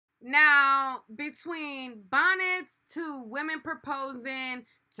Now, between bonnets to women proposing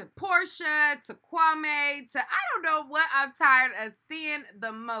to Portia to Kwame to I don't know what I'm tired of seeing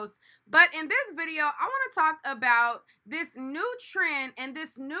the most. But in this video, I want to talk about this new trend and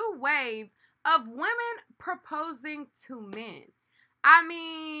this new wave of women proposing to men. I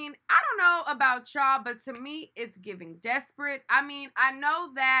mean, I don't know about y'all, but to me, it's giving desperate. I mean, I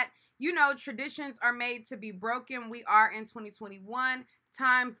know that, traditions are made to be broken. We are in 2021.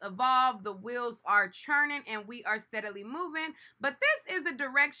 Times evolve, the wheels are churning, and we are steadily moving. But this is a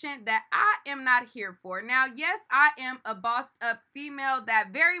direction that I am not here for. Now, yes, I am a bossed up female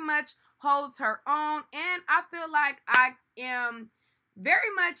that very much holds her own, and I feel like I am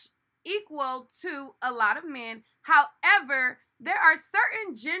very much equal to a lot of men. However, there are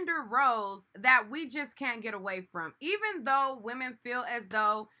certain gender roles that we just can't get away from. Even though women feel as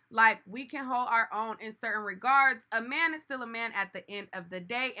though like we can hold our own in certain regards, a man is still a man at the end of the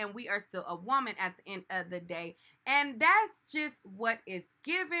day, and we are still a woman at the end of the day. And that's just what is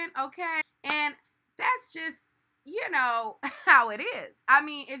given, okay? And that's just, how it is. I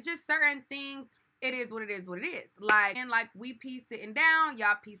mean, it's just certain things. It is what it is, what it is. Like, and like we pee sitting down,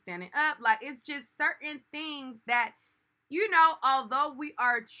 y'all pee standing up. Like, it's just certain things that, although we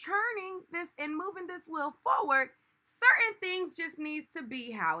are churning this and moving this wheel forward, certain things just needs to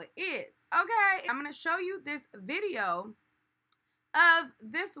be how it is. Okay, I'm going to show you this video of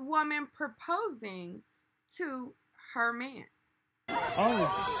this woman proposing to her man. Oh,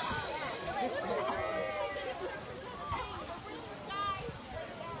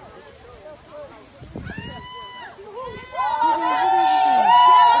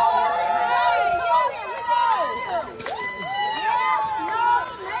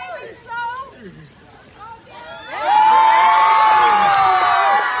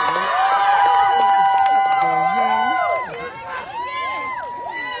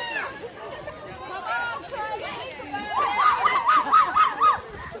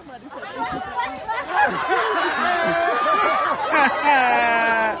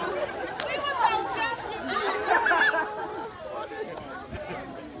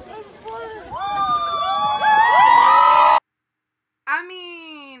 I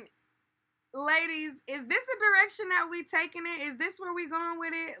mean, ladies, is this a direction that we taking it? Is this where we going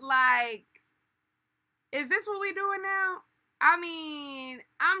with it? Like, is this what we doing now? I mean,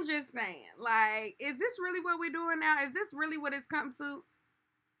 I'm just saying, like, is this really what we doing now? Is this really what it's come to?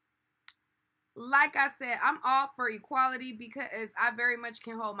 Like I said, I'm all for equality because I very much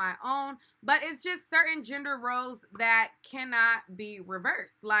can hold my own, but it's just certain gender roles that cannot be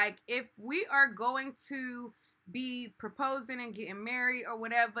reversed. Like, if we are going to be proposing and getting married or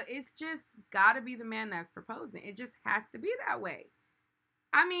whatever, it's just gotta be the man that's proposing. It just has to be that way.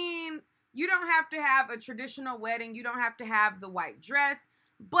 I mean, you don't have to have a traditional wedding. You don't have to have the white dress.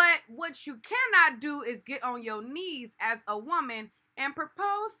 But what you cannot do is get on your knees as a woman and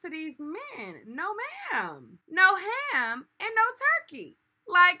propose to these men. No, ma'am. No ham and no turkey.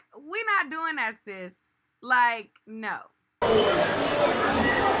 Like, we're not doing that, sis. Like, no.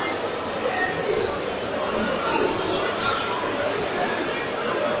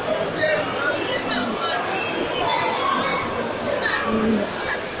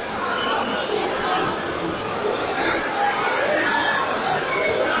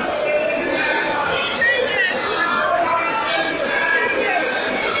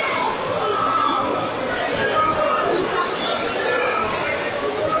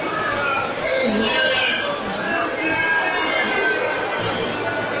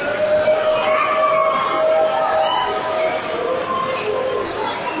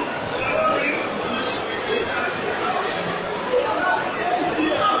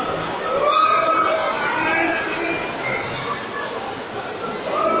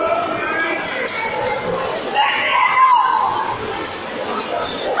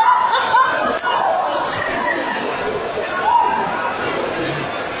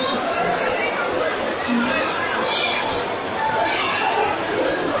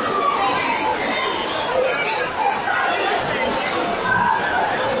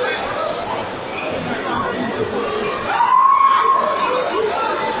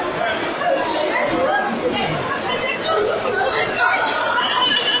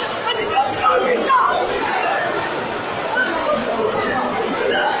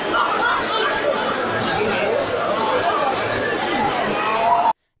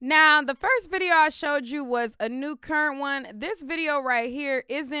 Now, the first video I showed you was a new current one. This video right here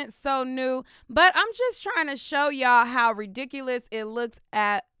isn't so new, but I'm just trying to show y'all how ridiculous it looks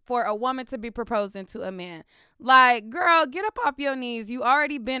for a woman to be proposing to a man. Like, girl, get up off your knees. You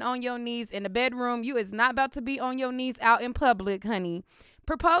already been on your knees in the bedroom. You is not about to be on your knees out in public, honey.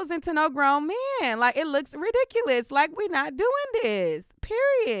 proposing to no grown man. Like, it looks ridiculous. Like, we not doing this,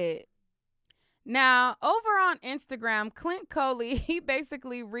 period. Now, over on Instagram, Clint Coley, he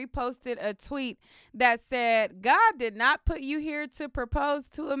basically reposted a tweet that said, God did not put you here to propose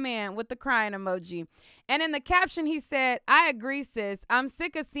to a man, with the crying emoji. And in the caption, he said, I agree, sis. I'm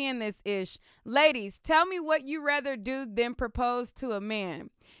sick of seeing this ish. Ladies, tell me what you rather do than propose to a man.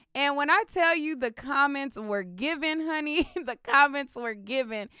 And when I tell you the comments were given, honey, the comments were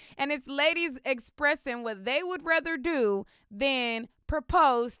given. And it's ladies expressing what they would rather do than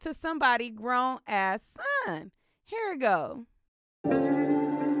propose to somebody grown ass son. Here we go.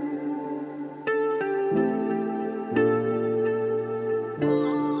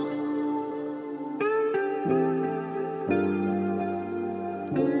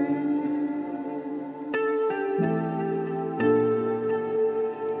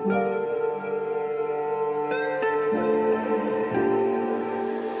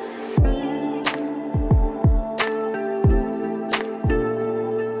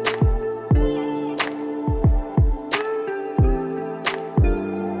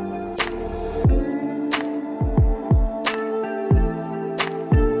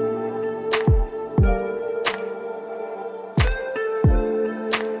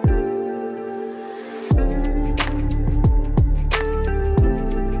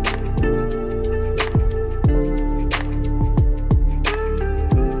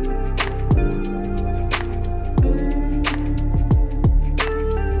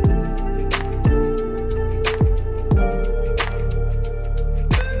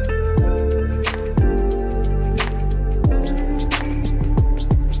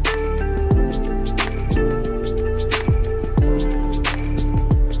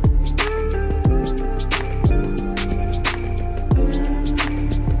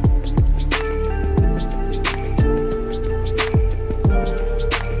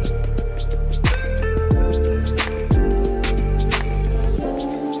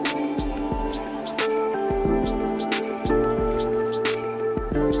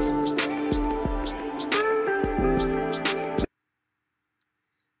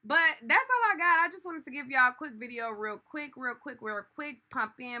 But that's all I got. I just wanted to give y'all a quick video real quick.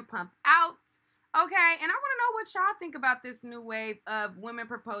 Pump in, pump out. Okay, and I want to know what y'all think about this new wave of women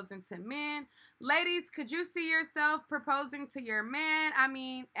proposing to men. Ladies, could you see yourself proposing to your man? I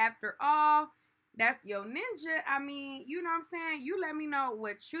mean, after all, that's your ninja. I mean, you know what I'm saying? You let me know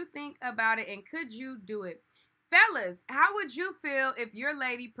what you think about it, and could you do it? Fellas, how would you feel if your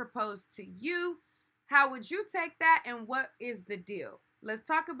lady proposed to you? How would you take that, and what is the deal? Let's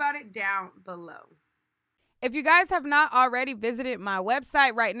talk about it down below. If you guys have not already visited my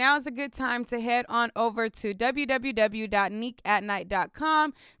website, right now is a good time to head on over to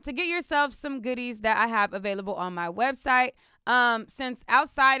www.niqueatnite.com to get yourself some goodies that I have available on my website. Since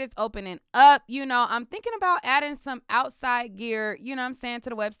outside is opening up, you know, I'm thinking about adding some outside gear, you know what I'm saying,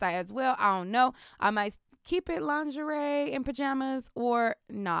 to the website as well. I don't know. I might keep it lingerie and pajamas, or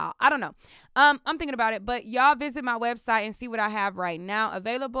nah, I don't know. I'm thinking about it, but y'all visit my website and see what I have right now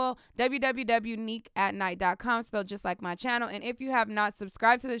available. www.niqueatnite.com, spelled just like my channel. And if you have not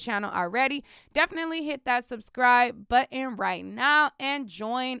subscribed to the channel already, definitely hit that subscribe button right now and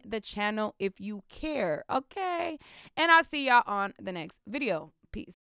join the channel if you care. Okay, and I'll see y'all on the next video. Peace.